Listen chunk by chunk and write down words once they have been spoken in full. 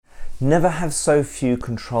Never have so few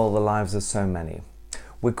control the lives of so many.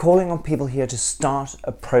 We're calling on people here to start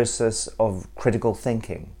a process of critical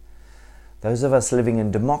thinking. Those of us living in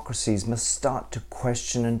democracies must start to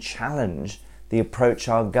question and challenge the approach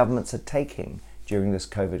our governments are taking during this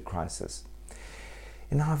COVID crisis.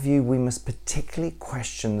 In our view, we must particularly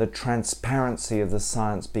question the transparency of the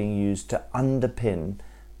science being used to underpin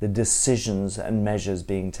the decisions and measures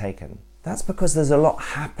being taken. That's because there's a lot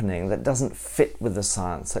happening that doesn't fit with the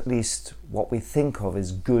science, at least what we think of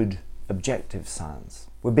as good, objective science.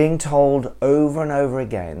 We're being told over and over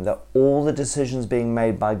again that all the decisions being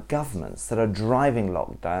made by governments that are driving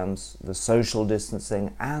lockdowns, the social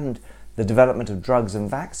distancing, and the development of drugs and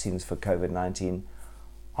vaccines for COVID-19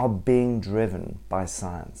 are being driven by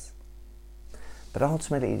science. But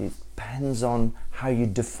ultimately, it depends on how you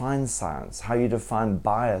define science, how you define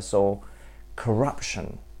bias or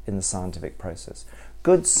corruption in the scientific process.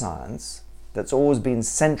 Good science, that's always been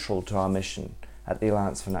central to our mission at the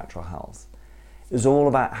Alliance for Natural Health, is all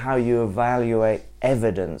about how you evaluate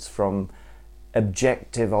evidence from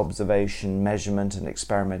objective observation, measurement and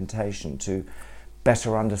experimentation to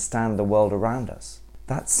better understand the world around us.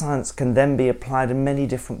 That science can then be applied in many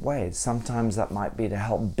different ways. Sometimes that might be to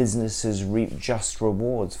help businesses reap just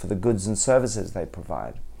rewards for the goods and services they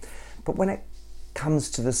provide. But when it comes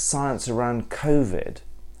to the science around COVID,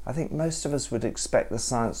 I think most of us would expect the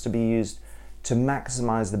science to be used to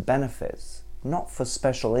maximize the benefits, not for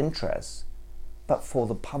special interests, but for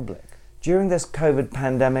the public. During this COVID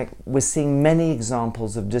pandemic, we're seeing many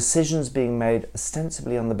examples of decisions being made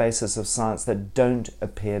ostensibly on the basis of science that don't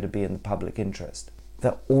appear to be in the public interest,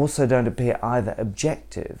 that also don't appear either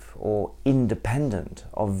objective or independent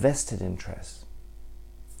of vested interests.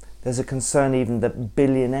 There's a concern even that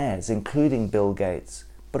billionaires, including Bill Gates,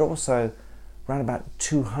 but also around about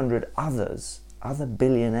 200 other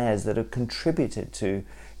billionaires that have contributed to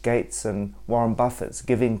Gates and Warren Buffett's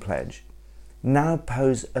giving pledge, now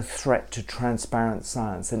pose a threat to transparent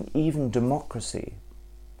science and even democracy,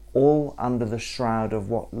 all under the shroud of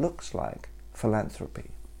what looks like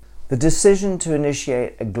philanthropy. The decision to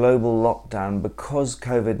initiate a global lockdown because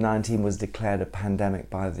COVID-19 was declared a pandemic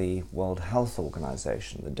by the World Health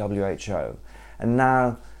Organization, the WHO, and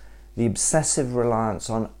now the obsessive reliance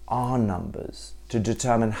on our numbers to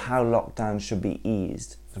determine how lockdowns should be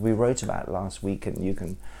eased, as we wrote about last week, and you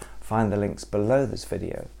can find the links below this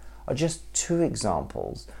video, are just two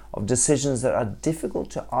examples of decisions that are difficult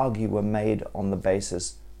to argue were made on the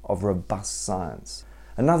basis of robust science.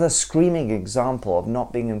 Another screaming example of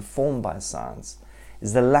not being informed by science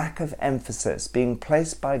is the lack of emphasis being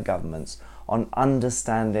placed by governments on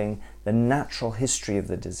understanding the natural history of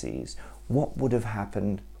the disease. What would have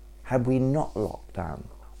happened had we not locked down?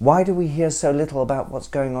 Why do we hear so little about what's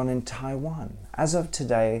going on in Taiwan? As of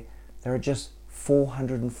today, there are just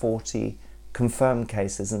 440 confirmed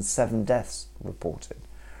cases and 7 deaths reported.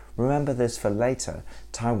 Remember this for later.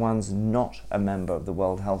 Taiwan's not a member of the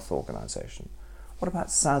World Health Organization. What about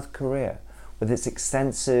South Korea, with its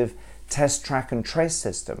extensive test, track and trace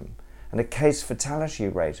system and a case fatality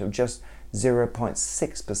rate of just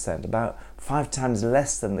 0.6%, about 5 times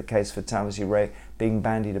less than the case fatality rate being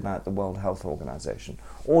bandied about the World Health Organization?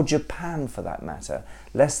 Or Japan, for that matter,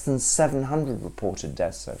 less than 700 reported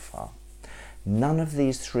deaths so far. None of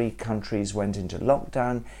these 3 countries went into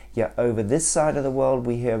lockdown, yet over this side of the world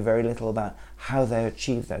we hear very little about how they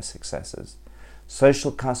achieved their successes.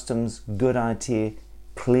 Social customs, good IT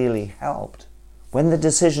clearly helped. When the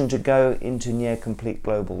decision to go into near complete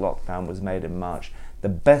global lockdown was made in March, the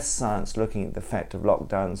best science looking at the effect of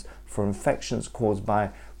lockdowns for infections caused by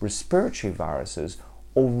respiratory viruses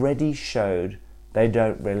already showed they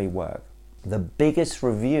don't really work. The biggest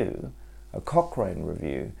review, a Cochrane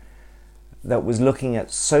review, that was looking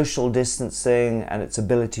at social distancing and its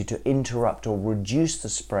ability to interrupt or reduce the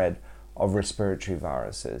spread of respiratory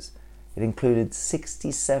viruses. It included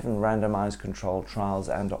 67 randomized controlled trials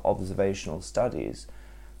and observational studies.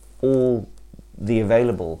 All the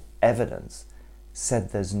available evidence said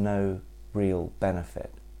there's no real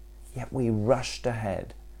benefit. Yet we rushed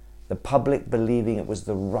ahead, the public believing it was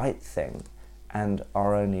the right thing and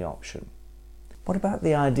our only option. What about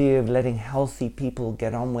the idea of letting healthy people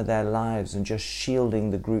get on with their lives and just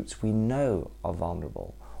shielding the groups we know are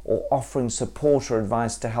vulnerable, or offering support or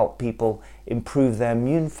advice to help people improve their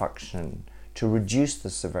immune function to reduce the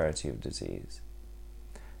severity of disease?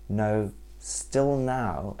 No, still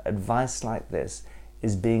now, advice like this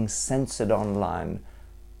is being censored online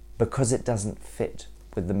because it doesn't fit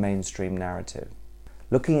with the mainstream narrative.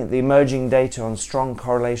 Looking at the emerging data on strong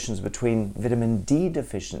correlations between vitamin D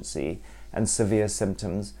deficiency and severe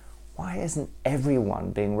symptoms, why isn't everyone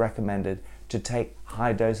being recommended to take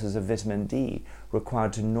high doses of vitamin D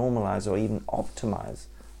required to normalize or even optimize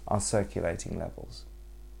our circulating levels?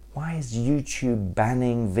 Why is YouTube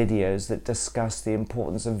banning videos that discuss the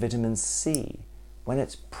importance of vitamin C when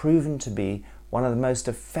it's proven to be one of the most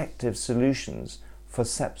effective solutions for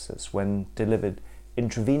sepsis when delivered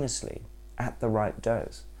intravenously at the right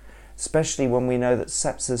dose? Especially when we know that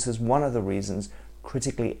sepsis is one of the reasons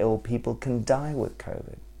critically ill people can die with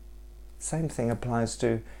COVID. Same thing applies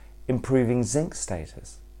to improving zinc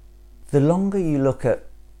status. The longer you look at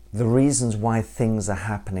the reasons why things are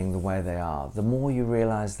happening the way they are, the more you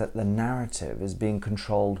realize that the narrative is being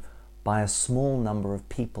controlled by a small number of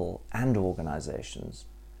people and organizations,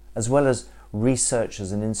 as well as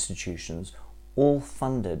researchers and institutions, all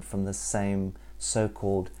funded from the same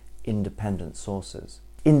so-called independent sources.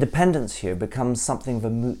 Independence here becomes something of a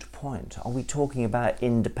moot point. Are we talking about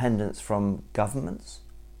independence from governments?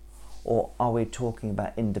 Or are we talking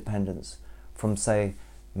about independence from, say,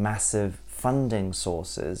 massive funding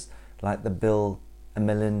sources like the Bill and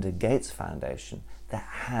Melinda Gates Foundation that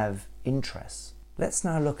have interests? Let's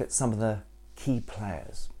now look at some of the key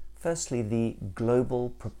players. Firstly, the Global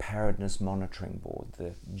Preparedness Monitoring Board,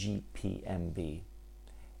 the GPMB.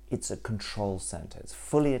 It's a control center. It's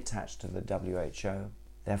fully attached to the WHO.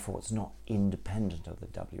 Therefore, it's not independent of the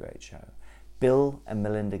WHO. Bill and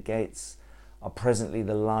Melinda Gates are presently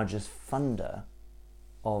the largest funder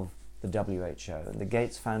of the WHO, and the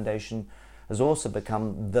Gates Foundation has also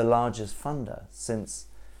become the largest funder since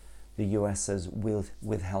the US has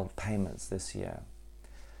withheld payments this year.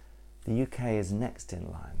 The UK is next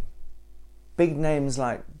in line. Big names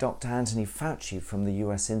like Dr. Anthony Fauci from the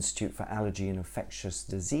US Institute for Allergy and Infectious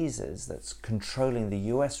Diseases, that's controlling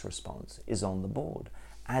the US response, is on the board,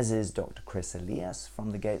 as is Dr. Chris Elias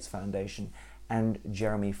from the Gates Foundation and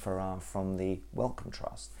Jeremy Farrar from the Wellcome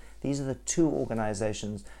Trust. These are the two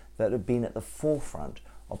organizations that have been at the forefront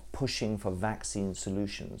of pushing for vaccine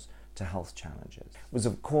solutions to health challenges. It was,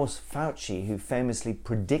 of course, Fauci who famously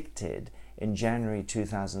predicted in January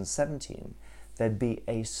 2017 there'd be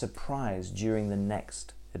a surprise during the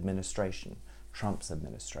next administration, Trump's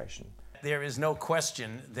administration. There is no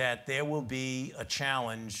question that there will be a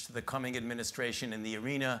challenge to the coming administration in the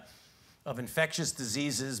arena of infectious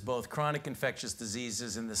diseases, both chronic infectious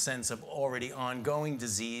diseases in the sense of already ongoing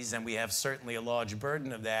disease, and we have certainly a large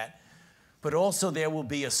burden of that, but also there will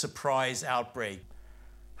be a surprise outbreak.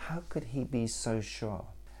 How could he be so sure?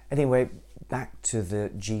 Anyway, back to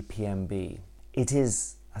the GPMB. It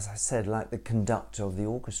is, as I said, like the conductor of the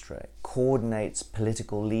orchestra. It coordinates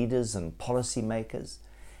political leaders and policymakers.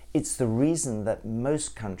 It's the reason that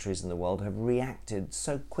most countries in the world have reacted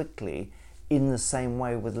so quickly in the same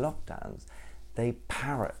way with lockdowns. They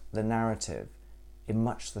parrot the narrative in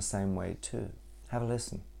much the same way too. Have a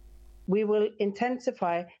listen. We will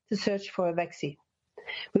intensify the search for a vaccine.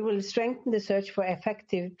 We will strengthen the search for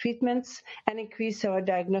effective treatments and increase our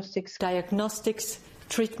diagnostics,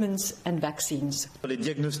 treatments and vaccines. Les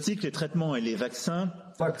diagnostics, les traitements et les vaccins.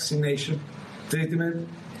 Vaccination, treatment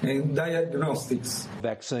and diagnostics.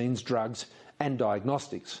 Vaccines, drugs and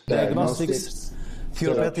diagnostics. Diagnostics,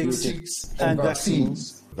 therapeutics and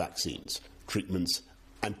vaccines. Vaccines, treatments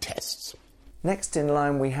and tests. Next in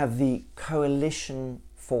line we have the Coalition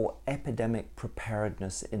for Epidemic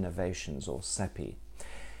Preparedness Innovations, or CEPI.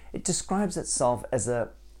 It describes itself as a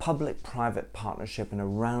public-private partnership and a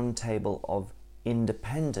roundtable of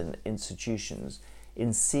independent institutions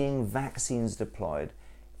in seeing vaccines deployed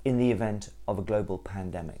in the event of a global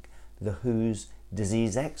pandemic, the WHO's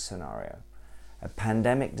Disease X scenario, a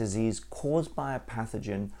pandemic disease caused by a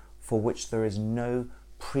pathogen for which there is no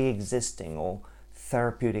pre-existing or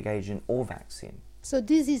therapeutic agent or vaccine. So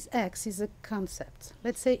Disease X is a concept.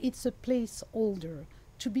 Let's say it's a placeholder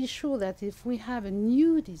to be sure that if we have a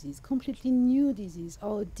new disease, completely new disease,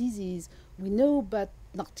 or a disease we know but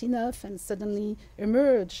not enough and suddenly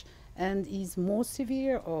emerge and is more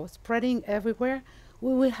severe or spreading everywhere,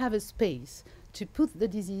 we will have a space to put the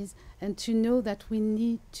disease and to know that we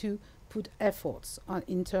need to put efforts on,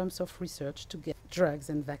 in terms of research to get drugs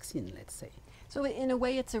and vaccine, let's say. So in a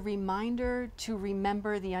way, it's a reminder to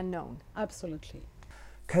remember the unknown. Absolutely.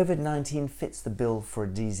 COVID-19 fits the bill for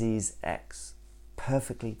Disease X.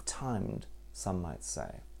 Perfectly timed, some might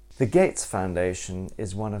say. The Gates Foundation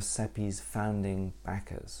is one of CEPI's founding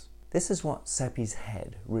backers. This is what CEPI's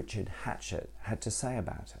head, Richard Hatchett, had to say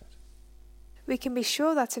about it. We can be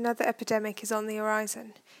sure that another epidemic is on the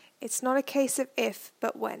horizon. It's not a case of if,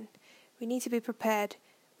 but when. We need to be prepared.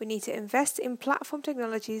 We need to invest in platform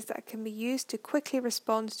technologies that can be used to quickly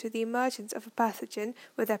respond to the emergence of a pathogen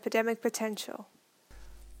with epidemic potential.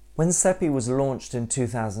 When CEPI was launched in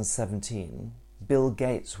 2017, Bill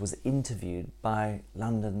Gates was interviewed by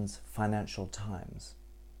London's Financial Times.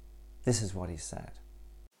 This is what he said.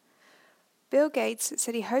 Bill Gates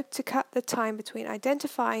said he hoped to cut the time between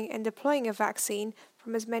identifying and deploying a vaccine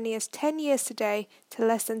from as many as 10 years today to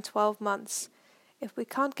less than 12 months. If we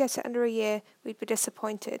can't get it under a year, we'd be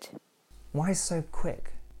disappointed. Why so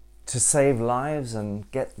quick? To save lives and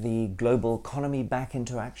get the global economy back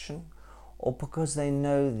into action? Or because they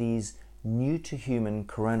know these new-to-human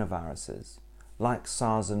coronaviruses, like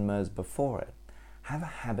SARS and MERS before it, have a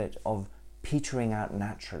habit of petering out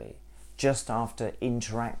naturally just after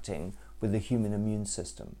interacting with the human immune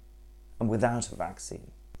system and without a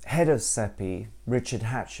vaccine? Head of CEPI, Richard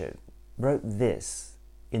Hatchett, wrote this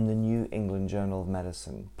in the New England Journal of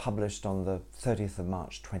Medicine, published on the 30th of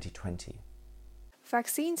March 2020.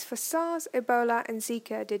 Vaccines for SARS, Ebola and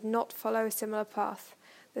Zika did not follow a similar path.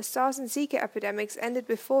 The SARS and Zika epidemics ended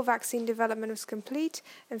before vaccine development was complete,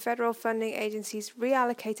 and federal funding agencies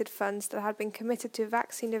reallocated funds that had been committed to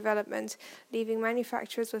vaccine development, leaving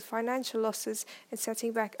manufacturers with financial losses and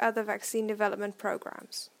setting back other vaccine development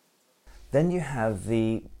programs. Then you have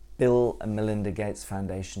the Bill and Melinda Gates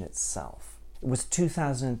Foundation itself. It was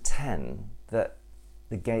 2010 that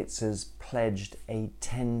the Gateses pledged a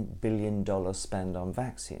 $10 billion spend on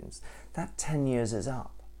vaccines. That 10 years is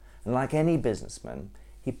up. And like any businessman,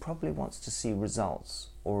 he probably wants to see results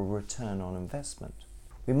or a return on investment.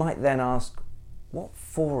 We might then ask, what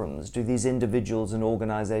forums do these individuals and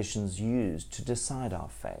organizations use to decide our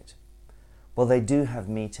fate? Well, they do have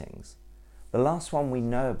meetings. The last one we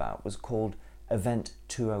know about was called Event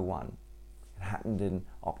 201. It happened in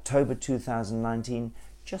October 2019,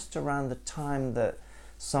 just around the time that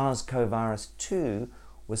SARS-CoV-2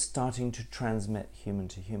 was starting to transmit human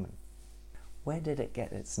to human. Where did it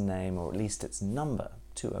get its name, or at least its number,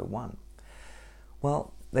 201?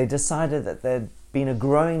 Well, they decided that there'd been a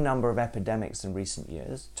growing number of epidemics in recent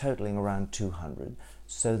years, totaling around 200,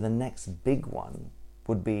 so the next big one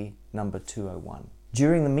would be number 201.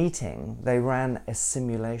 During the meeting, they ran a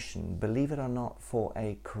simulation, believe it or not, for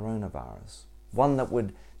a coronavirus, one that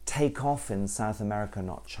would take off in South America,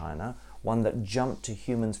 not China, one that jumped to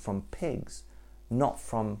humans from pigs, not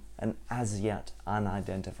from an as yet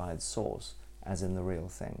unidentified source, as in the real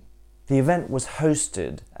thing. The event was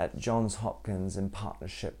hosted at Johns Hopkins in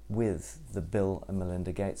partnership with the Bill and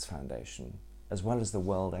Melinda Gates Foundation, as well as the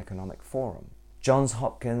World Economic Forum. Johns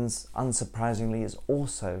Hopkins, unsurprisingly, is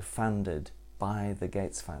also funded by the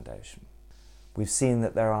Gates Foundation. We've seen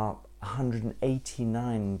that there are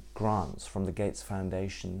 189 grants from the Gates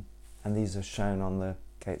Foundation, and these are shown on the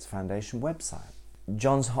Gates Foundation website.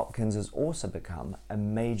 Johns Hopkins has also become a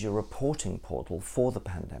major reporting portal for the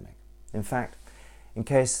pandemic. In fact, in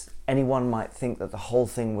case anyone might think that the whole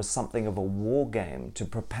thing was something of a war game to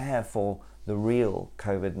prepare for the real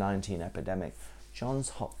COVID-19 epidemic, Johns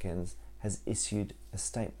Hopkins has issued a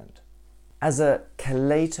statement. As a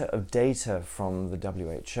collator of data from the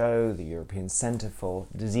WHO, the European Centre for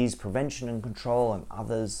Disease Prevention and Control, and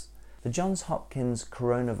others, the Johns Hopkins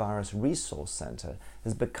Coronavirus Resource Centre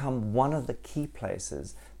has become one of the key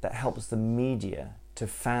places that helps the media to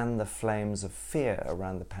fan the flames of fear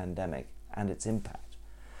around the pandemic and its impact.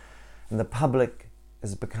 And the public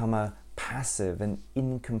has become a passive and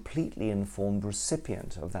incompletely informed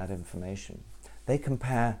recipient of that information. They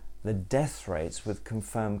compare the death rates with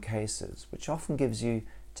confirmed cases, which often gives you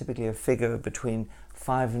typically a figure between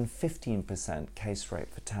 5 and 15% case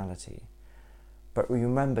rate fatality. But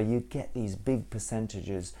remember, you get these big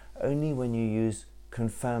percentages only when you use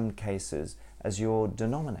confirmed cases as your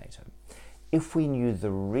denominator. If we knew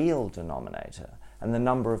the real denominator and the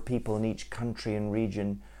number of people in each country and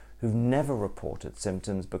region who've never reported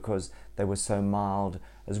symptoms because they were so mild,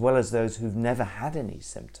 as well as those who've never had any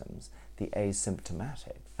symptoms, the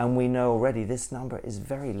asymptomatic, and we know already this number is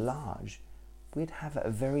very large, we'd have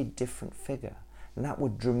a very different figure, and that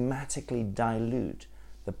would dramatically dilute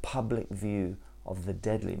the public view of the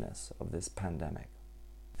deadliness of this pandemic.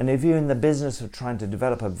 And if you're in the business of trying to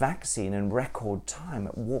develop a vaccine in record time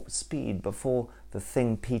at warp speed before the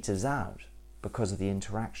thing peters out because of the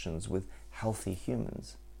interactions with healthy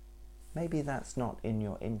humans, maybe that's not in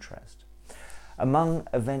your interest. Among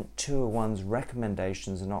Event 201's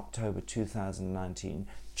recommendations in October 2019,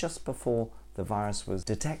 just before the virus was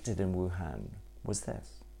detected in Wuhan, was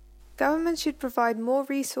this. Governments should provide more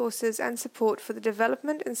resources and support for the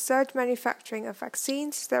development and surge manufacturing of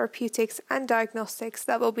vaccines, therapeutics and diagnostics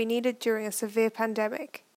that will be needed during a severe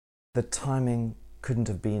pandemic. The timing couldn't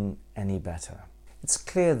have been any better. It's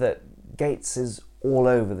clear that Gates is all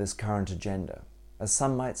over this current agenda. As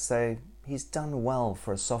some might say, he's done well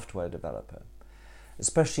for a software developer,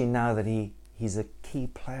 especially now that he he's a key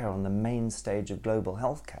player on the main stage of global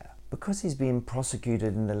healthcare. Because he's been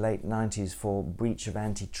prosecuted in the late 90s for breach of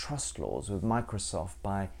antitrust laws with Microsoft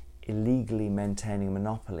by illegally maintaining a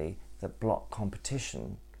monopoly that blocked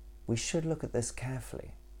competition, we should look at this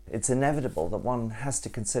carefully. It's inevitable that one has to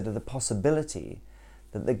consider the possibility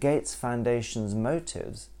that the Gates Foundation's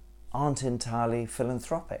motives aren't entirely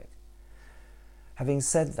philanthropic. Having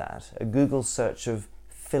said that, a Google search of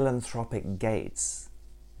philanthropic Gates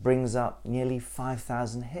brings up nearly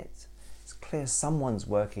 5,000 hits. It's clear someone's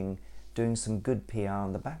doing some good PR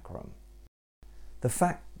in the backroom. The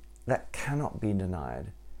fact that cannot be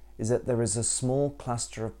denied is that there is a small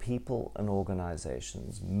cluster of people and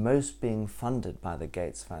organizations, most being funded by the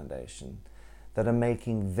Gates Foundation, that are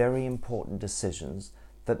making very important decisions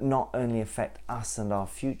that not only affect us and our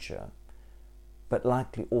future, but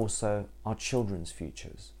likely also our children's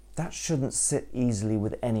futures. That shouldn't sit easily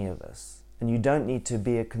with any of us. And you don't need to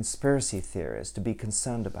be a conspiracy theorist to be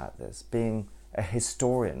concerned about this. Being a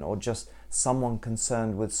historian or just someone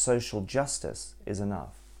concerned with social justice is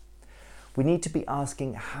enough. We need to be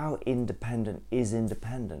asking how independent is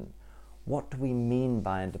independent? What do we mean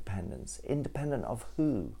by independence? Independent of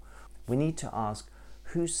who? We need to ask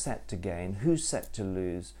who's set to gain, who's set to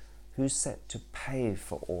lose, who's set to pay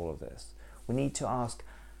for all of this. We need to ask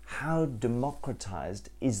how democratized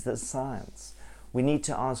is the science? We need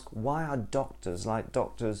to ask why are doctors like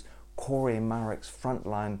Doctors Corey Marrick's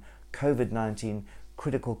frontline Covid-19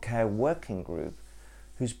 critical care working group,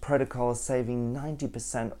 whose protocol is saving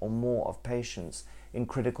 90% or more of patients in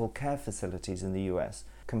critical care facilities in the US,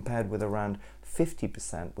 compared with around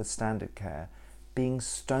 50% with standard care, being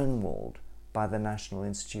stonewalled by the National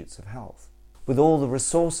Institutes of Health. With all the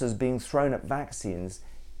resources being thrown at vaccines,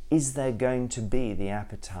 is there going to be the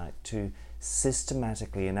appetite to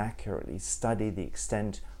systematically and accurately study the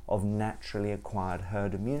extent of naturally acquired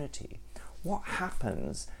herd immunity? What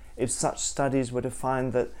happens if such studies were to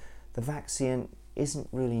find that the vaccine isn't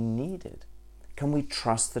really needed? Can we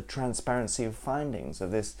trust the transparency of findings of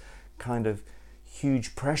this kind of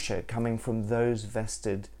huge pressure coming from those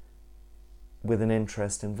vested with an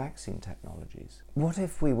interest in vaccine technologies? What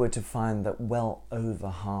if we were to find that well over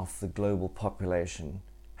half the global population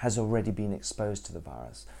has already been exposed to the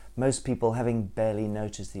virus, most people having barely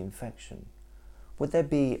noticed the infection? Would there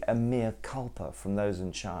be a mea culpa from those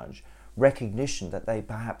in charge, recognition that they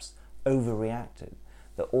perhaps overreacted,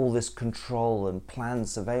 that all this control and planned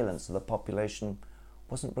surveillance of the population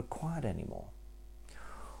wasn't required anymore?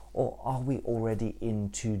 Or are we already in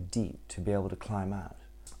too deep to be able to climb out?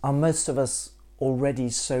 Are most of us already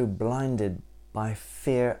so blinded by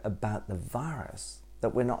fear about the virus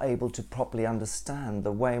that we're not able to properly understand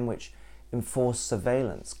the way in which enforced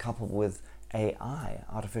surveillance coupled with AI,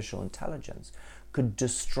 artificial intelligence, could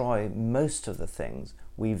destroy most of the things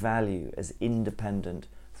we value as independent,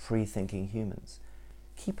 free-thinking humans?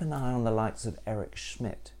 Keep an eye on the likes of Eric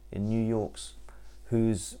Schmidt in New York's,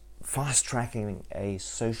 who's fast-tracking a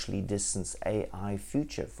socially distanced AI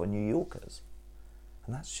future for New Yorkers.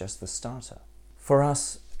 And that's just the starter. For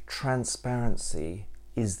us, transparency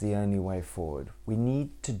is the only way forward. We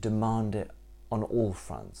need to demand it on all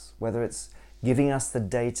fronts, whether it's giving us the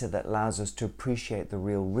data that allows us to appreciate the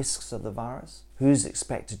real risks of the virus, who's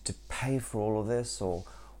expected to pay for all of this, or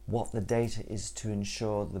what the data is to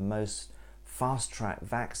ensure the most fast-track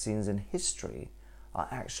vaccines in history are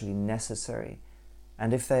actually necessary,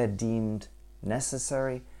 and if they're deemed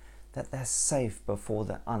necessary, that they're safe before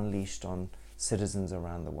they're unleashed on citizens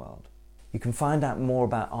around the world. You can find out more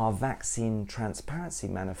about our Vaccine Transparency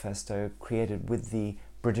Manifesto created with the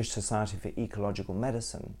British Society for Ecological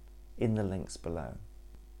Medicine in the links below.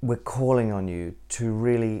 We're calling on you to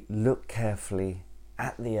really look carefully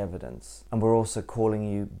at the evidence, and we're also calling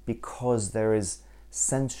you, because there is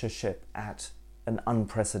censorship at an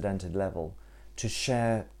unprecedented level, to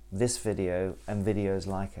share this video and videos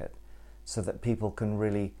like it so that people can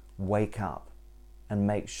really wake up and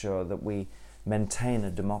make sure that we maintain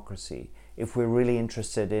a democracy. If we're really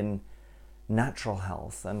interested in natural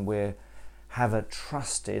health and we have a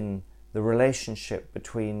trust in the relationship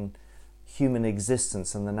between human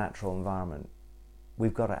existence and the natural environment,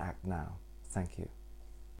 we've got to act now. Thank you.